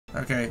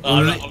Okay.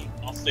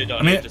 I'll stay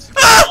down here. Just...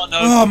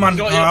 Oh man,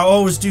 I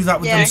always do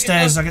that with them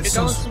stairs. I get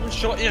so... Someone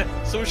shot you.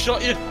 Someone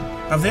shot you.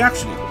 Have they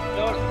actually?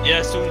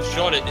 Yeah, someone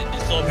shot it.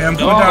 Okay, I'm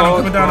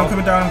coming down.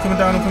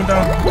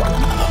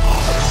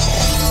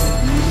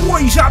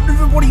 What is happening,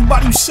 everybody?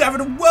 Matthew7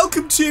 and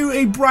welcome to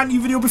a brand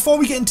new video. Before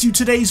we get into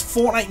today's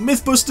Fortnite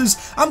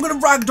Mythbusters, I'm going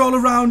to ragdoll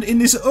around in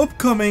this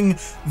upcoming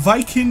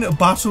Viking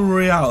Battle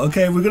Royale.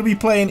 Okay, we're going to be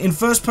playing in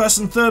first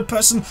person, third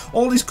person,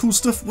 all this cool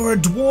stuff. We're a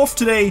dwarf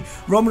today,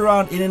 roaming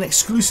around in an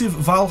exclusive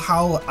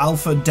Valhalla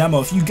Alpha demo.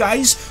 If you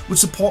guys would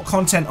support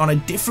content on a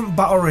different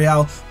Battle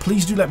Royale,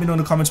 please do let me know in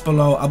the comments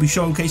below. I'll be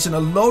showcasing a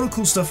load of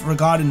cool stuff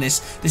regarding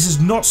this. This is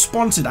not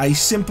sponsored. I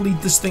simply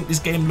just think this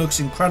game looks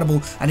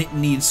incredible and it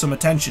needs some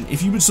attention.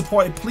 If you would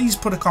support it, please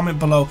put a comment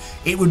below.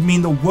 It would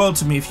mean the world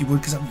to me if you would,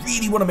 because I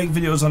really want to make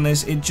videos on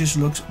this. It just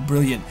looks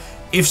brilliant.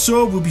 If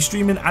so, we'll be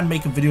streaming and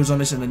making videos on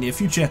this in the near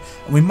future,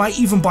 and we might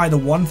even buy the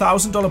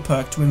 $1,000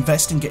 perk to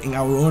invest in getting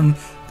our own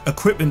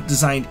equipment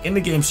designed in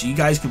the game so you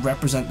guys can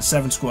represent the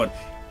 7 squad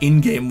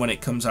in game when it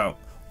comes out.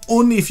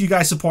 Only if you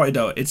guys support it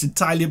though. It's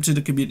entirely up to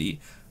the community.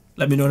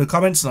 Let me know in the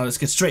comments. Now let's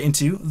get straight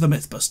into the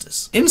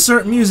Mythbusters.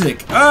 Insert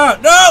music.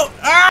 No!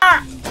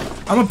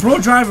 I'm a pro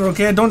driver,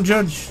 okay? Don't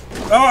judge.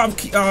 Oh,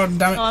 damn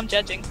it. Oh, I'm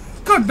judging.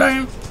 God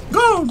damn.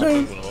 Go,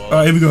 damn.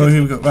 Alright, here we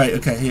go. Right,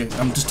 okay, here.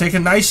 I'm just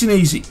taking nice and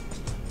easy.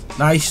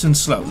 Nice and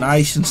slow.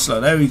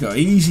 There we go.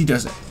 Easy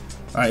does it.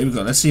 Alright, here we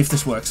go. Let's see if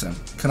this works then.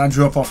 Can I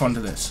drop off onto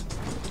this?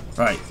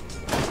 Right.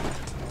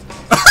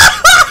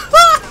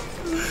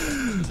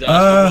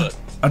 I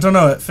don't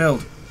know. It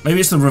failed.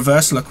 Maybe it's the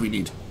reverse luck we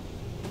need.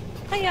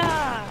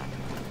 Hiya!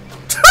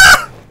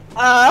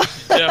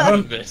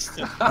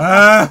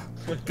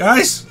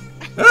 Guys?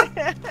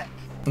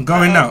 I'm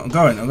going now. I'm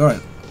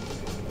going.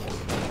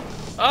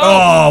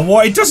 Oh,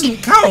 what? It doesn't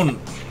count.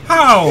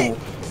 How?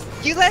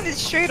 You landed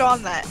straight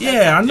on that.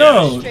 Yeah, I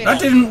know. That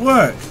didn't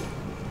work.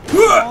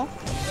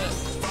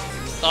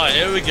 Alright,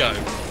 here we go.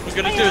 We're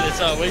gonna do this,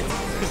 aren't we?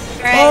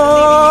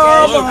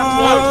 Alright, leaving you guys.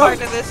 I'm not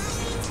part of this.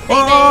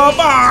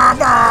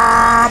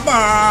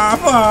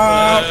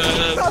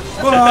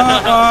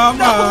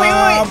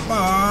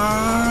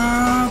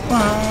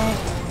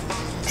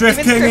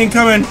 Drift King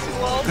incoming.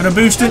 Gonna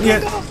boost it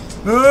yet.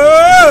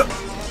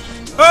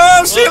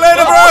 See you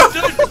later, bro.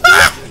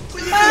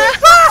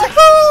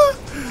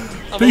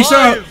 Peace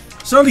out.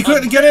 Slowly,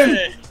 quickly, get in.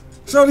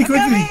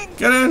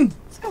 Get in.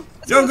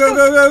 Go.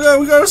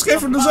 We gotta escape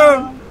from the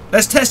zone.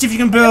 Let's test if you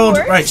can build.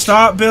 Right,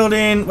 start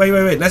building.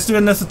 Wait. Let's do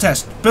another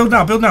test. Build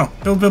now. Build.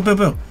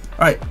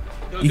 Alright.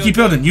 You keep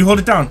building. You hold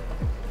it down.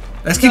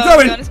 Let's keep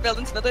going.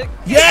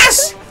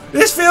 Yes!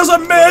 This feels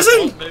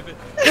amazing.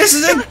 This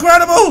is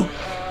incredible.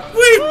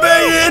 We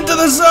made it into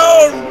the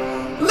zone.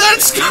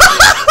 Let's go.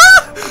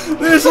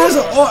 This is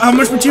how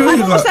much material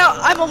you got?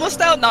 I'm almost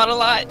out. Not a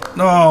lot.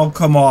 No,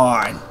 come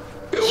on.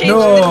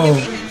 No.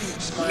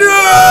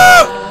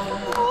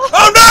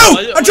 Oh no!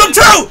 I jumped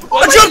out!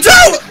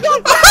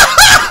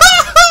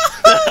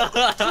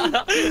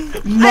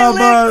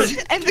 Mama.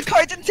 And the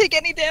car didn't take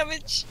any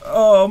damage.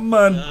 Oh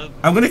man.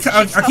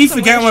 I keep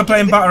forgetting we're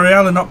playing Battle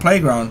Royale and not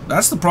Playground.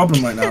 That's the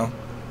problem right now.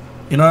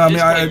 You know what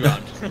I mean?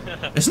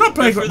 It's not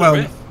Playground.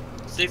 Well.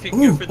 See if you can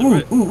go through the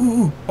rift.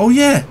 Oh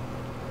yeah.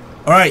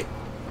 Alright.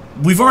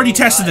 We've already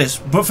tested this,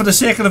 but for the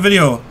sake of the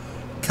video,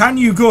 can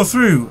you go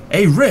through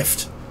a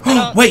rift?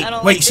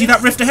 Wait, see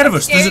that rift ahead of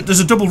us? There's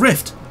a double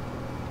rift.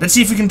 Let's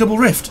see if we can double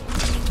rift.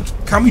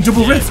 Can we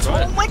double rift?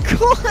 Oh my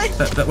god!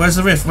 Where's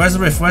the rift? There's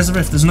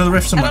another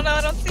rift somewhere.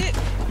 I don't see it.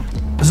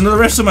 There's another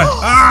rift somewhere.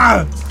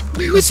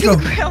 Let's go.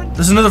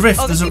 There's another rift.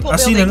 I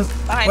seen it.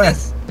 Where?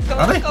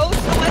 Are they?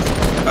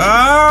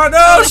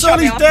 No!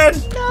 Sully's dead!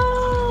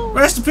 No!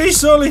 Rest in peace,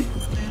 Sully.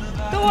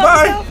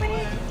 Bye!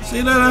 See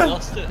you later.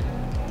 Lost it.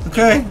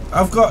 Okay,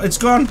 it's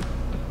gone.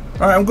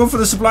 Alright, I'm going for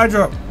the supply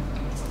drop.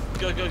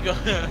 Go.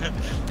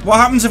 What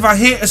happens if I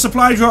hit a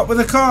supply drop with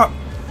a cart?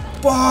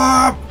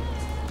 Bob!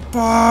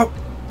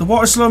 The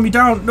water's slowing me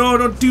down. No,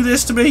 don't do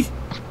this to me.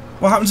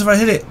 What happens if I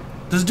hit it?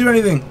 Does it do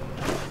anything?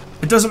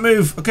 It doesn't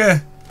move.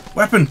 Okay.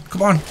 Weapon.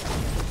 Come on.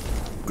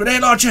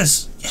 Grenade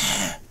launchers.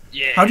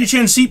 Yeah. How do you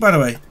change seat, by the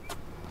way?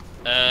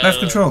 Left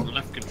control.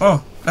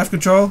 Oh, left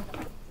control.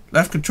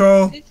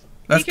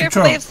 Be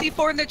careful, they have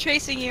C4 and they're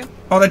chasing you.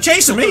 Oh, they're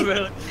chasing me? They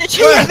have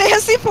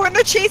C4 and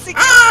they're chasing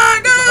you.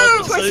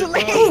 No! Towards the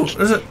lake.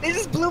 They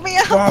just blew me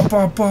up.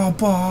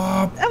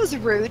 Bob. That was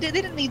rude. They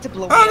didn't need to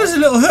blow me up. up. There's a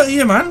little hut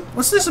here, man.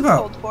 What's this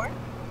about?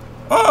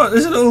 Oh,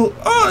 there's a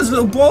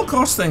little ball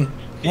course thing.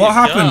 What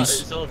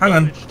happens? Hang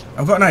on.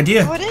 I've got an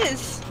idea. Oh, it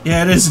is.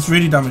 Yeah, it is. It's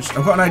really damaged.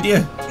 I've got an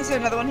idea. Is there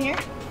another one here?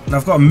 And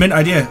I've got a mint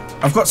idea.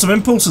 I've got some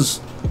impulses.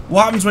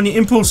 What happens when you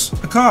impulse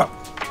a cart?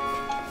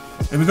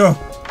 Here we go.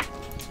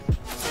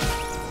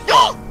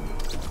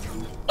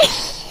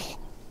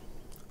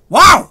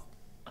 Wow!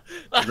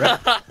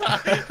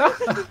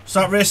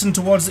 Start racing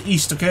towards the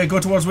east, okay? Go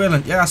towards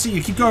Wayland. Yeah, I see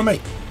you. Keep going,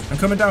 mate. I'm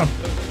coming down.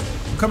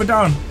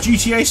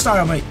 GTA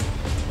style, mate.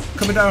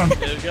 Coming down.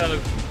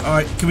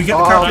 Alright, can we get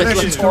the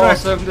calculations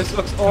correct? Awesome. This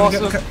looks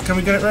awesome. Can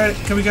we get it right?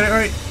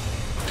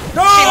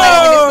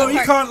 No! You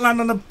can't land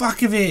on the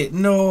back of it.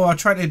 No, I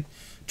tried to.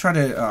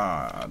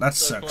 That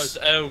sucks.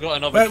 We've got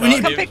another. Wait, we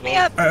need to pick me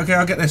up. Right, okay,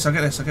 I'll get this.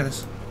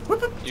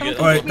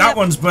 Alright, that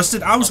one's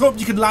busted. I was hoping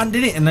you could land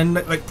in it and then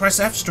like press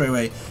F straight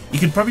away. You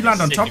could probably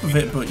land on top of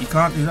it, but you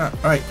can't do that.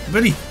 Alright,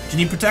 Billy, do you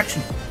need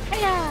protection?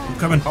 Hiya. I'm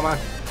coming. Come on.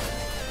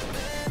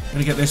 I'm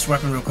gonna get this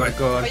weapon real quick.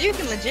 Good. Oh, you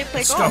can legit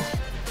play Let's golf. go.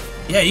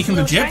 Yeah, you can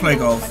legit play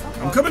golf. Oh my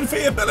God. I'm coming for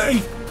you,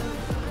 Billy.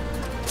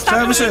 Stop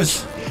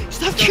Services.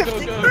 Stop Go,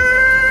 drifting. go, go.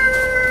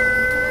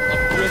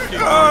 I'm drifting.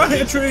 Oh,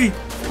 hit a tree.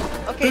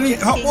 Okay, Billy,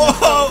 just see.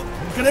 whoa!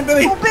 Get in,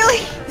 Billy. Oh, Billy.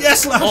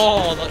 Yes, lad.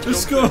 Oh, that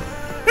Let's jumped. go.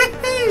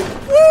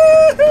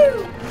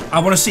 Woohoo! I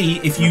want to see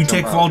if you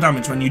take fall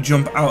damage when you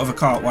jump out of a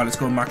cart while it's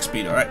going max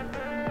speed, alright?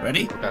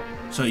 Ready? Okay.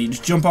 So you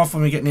just jump off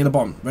when we get near the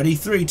bottom. Ready?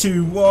 3,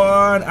 2,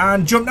 1,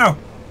 and jump now.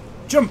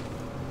 Jump.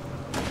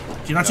 Do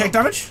you not take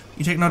damage?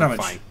 You take no damage.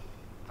 Fine.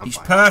 He's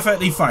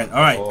perfectly fine.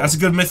 Alright, that's a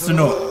good myth to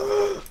know.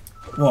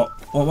 What?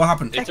 What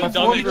happened? It I took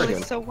can hold damage.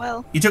 it so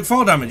well. You took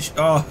fall damage.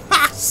 Oh,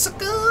 ha,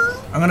 sucker.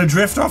 I'm gonna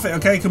drift off it,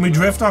 okay? Can we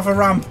drift off a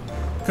ramp?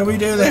 Can we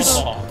do this?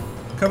 Oh.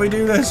 Can we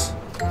do this?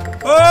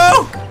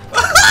 Oh!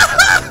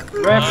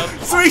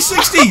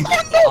 360!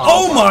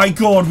 Oh my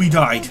god, we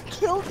died.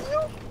 Killed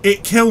you?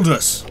 It killed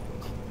us.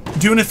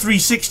 Doing a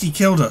 360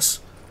 killed us.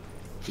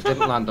 You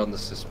didn't land on the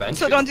suspension.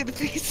 So don't do the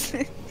face.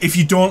 If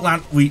you don't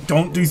land, we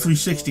don't do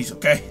 360s,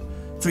 okay?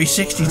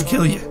 360s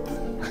kill you.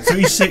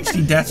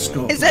 360 death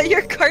score. Is that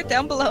your cart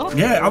down below?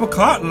 Yeah, our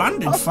cart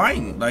landed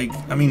fine. Like,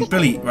 I mean,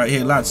 Billy, right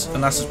here, lads.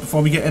 And that's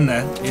before we get in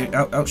there. Here,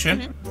 out,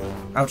 Shin.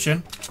 Out,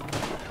 Shin.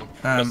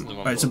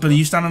 Right, so Billy,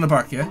 you stand on the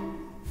back, yeah?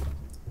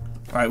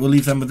 Alright, we'll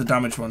leave them with the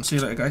damaged one. See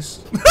you later,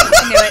 guys.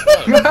 I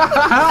knew it.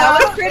 That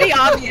was pretty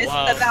obvious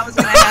that was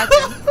gonna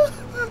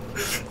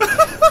happen.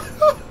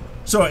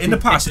 So, in the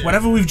past,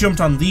 whenever we've jumped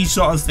on these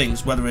sort of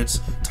things, whether it's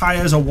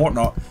tires or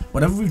whatnot,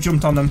 whenever we've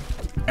jumped on them,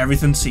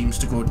 everything seems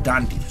to go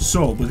dandy.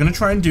 So, we're going to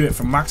try and do it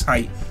from max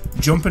height,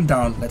 jumping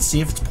down. Let's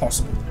see if it's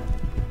possible.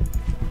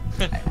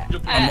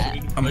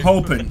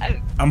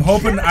 I'm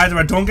hoping either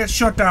I don't get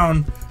shot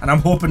down, and I'm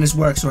hoping this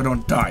works so I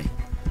don't die.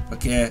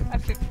 Okay?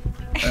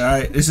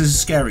 Alright, this is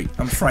scary.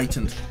 I'm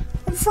frightened.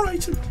 I'm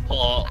frightened.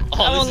 Oh,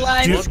 I won't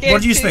lie, I'm scared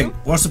What do you too. think?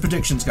 What's the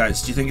predictions,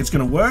 guys? Do you think it's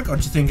going to work, or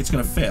do you think it's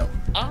going to fail?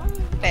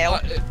 Fail.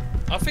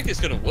 I think it's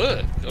gonna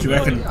work. Do you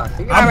reckon? Yeah, I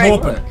think I'm it'll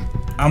hoping.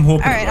 work. I'm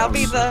hoping. All right, it I'll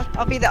be works.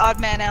 the odd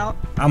man out.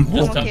 I'm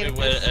Just hoping.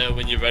 tell me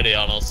when you're ready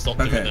and I'll stop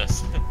doing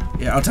this.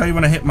 Yeah, I'll tell you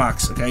when I hit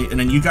max, okay? And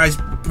then you guys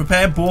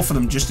prepare both of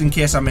them just in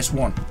case I miss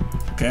one.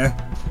 Okay?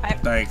 I'm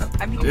I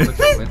want to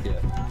jump with you.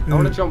 I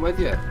want to jump with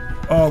you.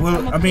 Oh,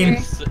 well, I mean,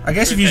 okay. I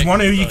guess if you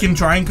want to, you can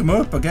try and come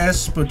up, I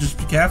guess, but just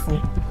be careful.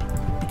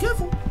 Be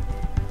careful.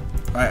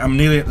 Right, I'm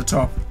nearly at the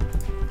top.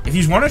 If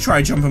you want to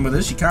try jumping with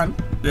us, you can.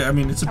 Yeah, I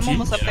mean, it's up I'm to you.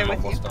 almost up there with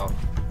you. Almost off.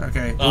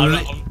 Okay.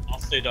 I'll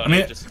stay down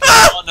here. Just...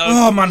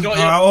 Oh, man, Got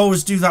I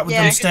always do that with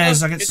Yeah. them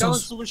stairs. I get Get so... down,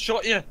 someone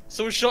shot you.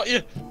 Someone shot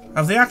you.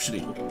 Have they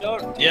actually?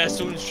 Yeah,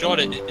 someone shot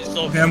it. It's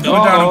all Okay, I'm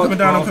coming down, I'm coming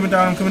down, I'm coming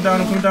down, I'm coming down,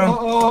 I'm coming down.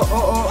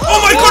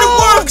 Oh my god,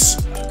 it works!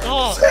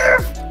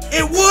 Oh.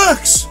 It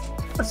works!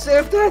 I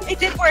saved it. It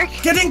did work.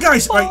 Get in,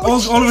 guys! Right, all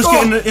of us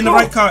get in the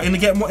right car,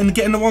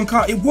 get in the one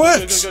car. It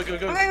works! Go.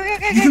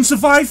 Okay. You can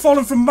survive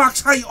falling from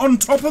max height on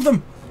top of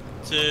them.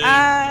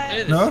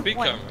 Hey, No? speed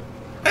camera.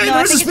 Hey, No,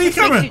 I there is a think it speed just makes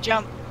camera! you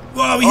jump.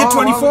 Whoa, we hit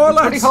 24,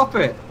 Buddy lads! hop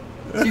it.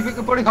 See if we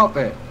can buddy hop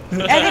it. I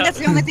think that's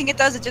the only thing it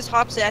does. It just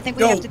hops it. I think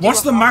we Yo, have to do what's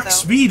a the hop, max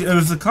though. speed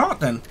of the cart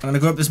then? I'm gonna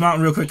go up this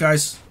mountain real quick,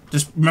 guys.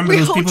 Just remember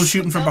those people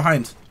shooting from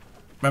behind.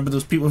 Remember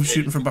those people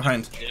shooting from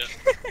behind. Yeah.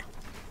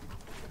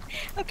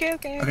 Okay.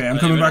 Okay, I'm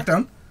coming back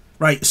down.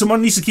 Right,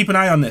 someone needs to keep an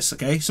eye on this,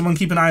 okay? Someone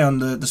keep an eye on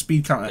the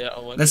speed counter. Yeah,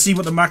 I'll watch Let's see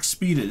what the max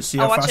speed is, see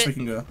I'll how watch fast it. we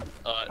can go.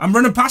 Alright. I'm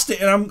running past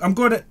it and I'm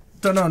going at,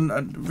 don't know,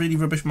 a really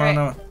rubbish mile an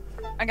hour.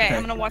 Okay,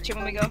 I'm gonna watch it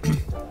when we go.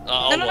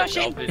 I'll No, watch,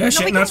 Shane. I'll be- Yeah, No,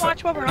 shit, we no, can that's fine.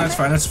 watch while we're on That's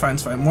there. fine,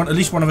 that's fine. At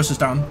least one of us is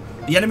down.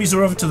 The enemies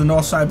are over to the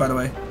north side, by the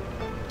way.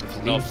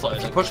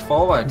 If you push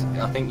forward,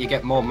 I think you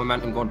get more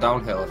momentum going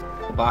downhill.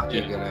 The back,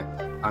 you're Yeah.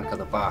 gonna anchor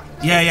the back.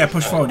 Yeah,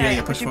 push forward. Yeah,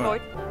 Alright, push pushing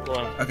forward. Go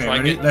on, Okay, try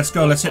and ready? get- Let's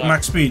go. Let's hit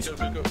max speed.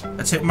 Go.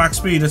 Let's hit max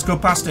speed. Let's go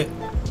past it.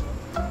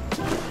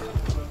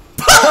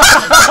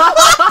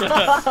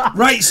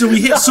 Right, so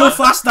we hit so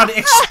fast that it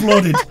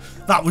exploded.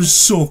 That was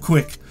so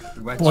quick.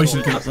 Boys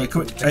and girls, right,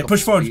 quick. Right,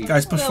 push forward,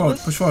 guys. Push That forward.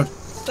 was- Push forward.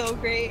 So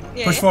great.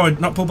 Yeah. Push forward.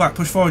 Not pull back.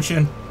 Push forward,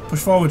 Shane. Push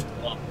forward.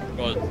 Oh,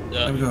 God,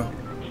 yeah. There we go.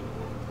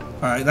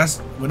 Alright,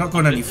 we're not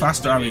going any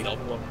faster, are we? No,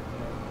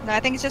 I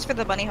think it's just for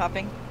the bunny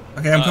hopping.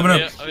 Okay, I'm coming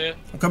up. Yeah.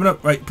 I'm coming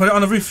up. Right, put it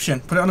on the roof, Shane.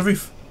 Put it on the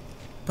roof.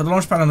 Put the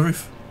launch pad on the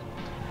roof.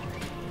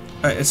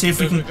 Right, let's see if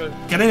we can Go.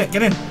 get in it.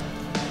 Get in.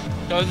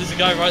 Go, there's a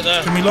guy right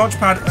there. Can we launch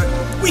pad?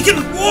 We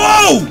can.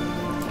 Whoa!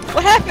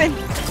 What happened?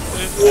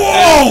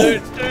 Whoa!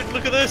 Dude,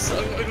 look at this.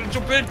 I'm gonna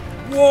jump in.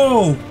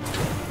 Whoa!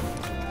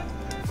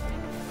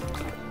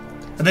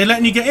 Are they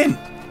letting you get in?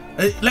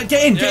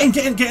 Get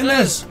in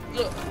theirs.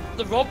 Look,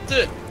 they robbed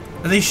it.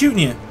 Are they shooting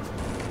you?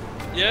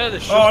 Yeah, they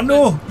shot Oh it.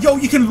 no! Yo,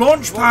 you can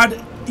launch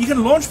pad. You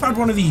can launch pad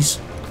one of these.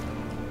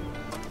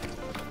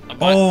 I might,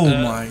 Oh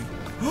my!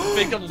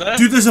 Think I'm there.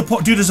 Dude, there's a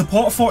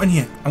porta fort in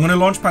here. I'm gonna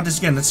launch pad this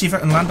again. Let's see if I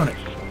can land on it.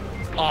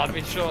 Oh, I've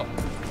been shot.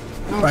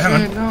 Right,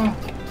 hang on. No.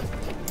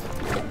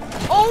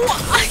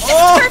 Oh, I just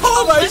Oh, turned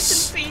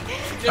nice. on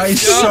That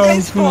is You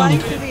guys so flying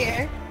cool. through the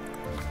air.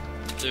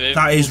 Dude,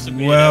 That is supposed to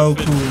be well an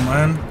cool,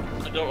 man.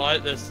 I don't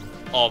like this.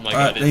 Oh my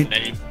god, his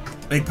name.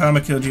 They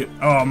perma killed you.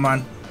 Oh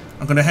man.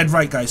 I'm gonna head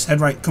right, guys. Head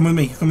right. Come with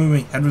me. Come with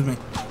me. Head with me.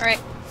 Alright.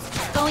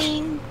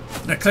 Going.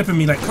 They're clipping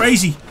me like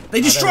crazy.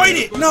 They destroyed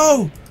it.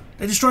 No.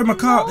 They destroyed my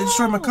cart. They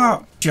destroyed my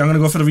cart. See, I'm gonna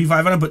go for the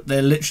revive on it, but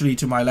they're literally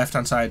to my left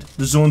hand side.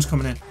 The zone's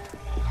coming in.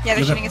 Yeah, they're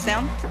Look shooting at- us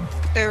down.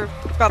 They're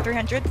about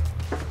 300.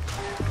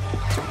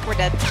 We're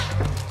dead.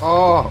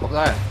 Oh, up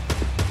there.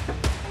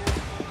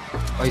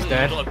 Oh, he's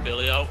dead. Like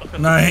Billy out.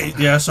 Nah,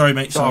 yeah, sorry,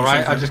 mate. It's Sorry,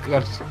 alright, sorry. I just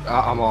got.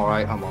 I'm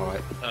alright, I'm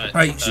alright. Right,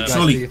 guys do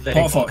slowly. your thing.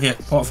 Porta fort here.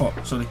 Porta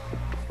fort. Slowly.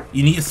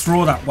 You need to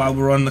throw that while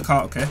we're on the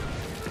cart, okay?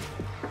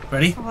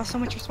 Ready? Oh, so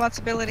much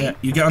responsibility. Yeah,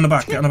 you get on the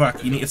back. Get on the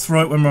back. You need to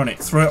throw it when we're on it.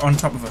 Throw it on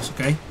top of us,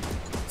 okay?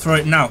 Throw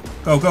it now.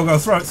 Go, go, go.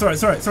 Throw it, throw it,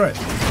 throw it, throw it.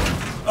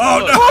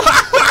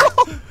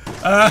 Oh,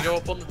 no! You go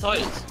up on the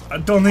tires. I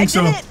don't think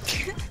so.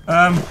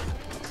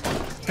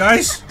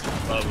 Guys?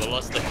 Oh, we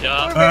lost the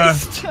car.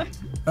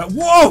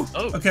 Whoa!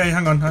 Oh. Okay,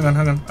 hang on, hang on,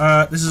 hang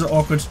on. This is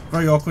awkward.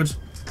 Very awkward.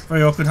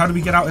 Very awkward. How do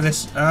we get out of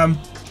this? I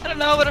don't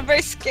know, but I'm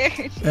very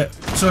scared. Yeah,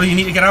 so you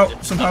need to get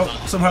out somehow.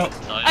 Somehow.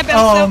 I bet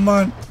Oh so.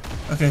 man.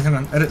 Okay, hang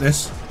on. Edit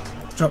this.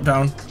 Drop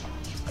down.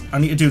 I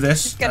need to do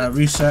this. Gotta-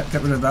 Reset.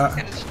 Get rid of that.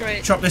 Gotta destroy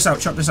it. Chop this out.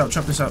 Chop this out.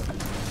 Chop this out.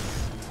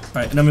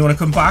 Right, and then we want to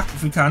come back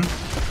if we can.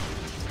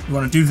 We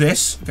want to do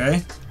this.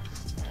 Okay.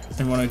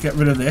 Then we want to get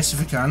rid of this if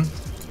we can.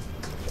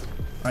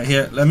 Right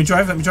here. Let me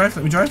drive. Let me drive.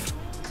 Let me drive.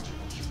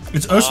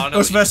 It's us. I know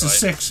Us what you're versus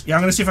trying. 6. Yeah,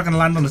 I'm gonna see if I can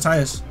land on the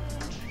tires.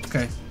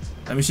 Okay.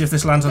 Let me see if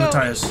this lands on the Go.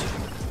 tires.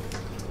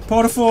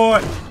 Porta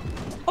fort.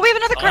 Oh, we have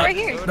another car right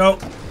here. No,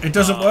 it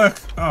doesn't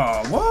work.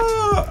 Oh,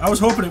 what? I was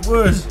hoping it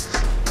would.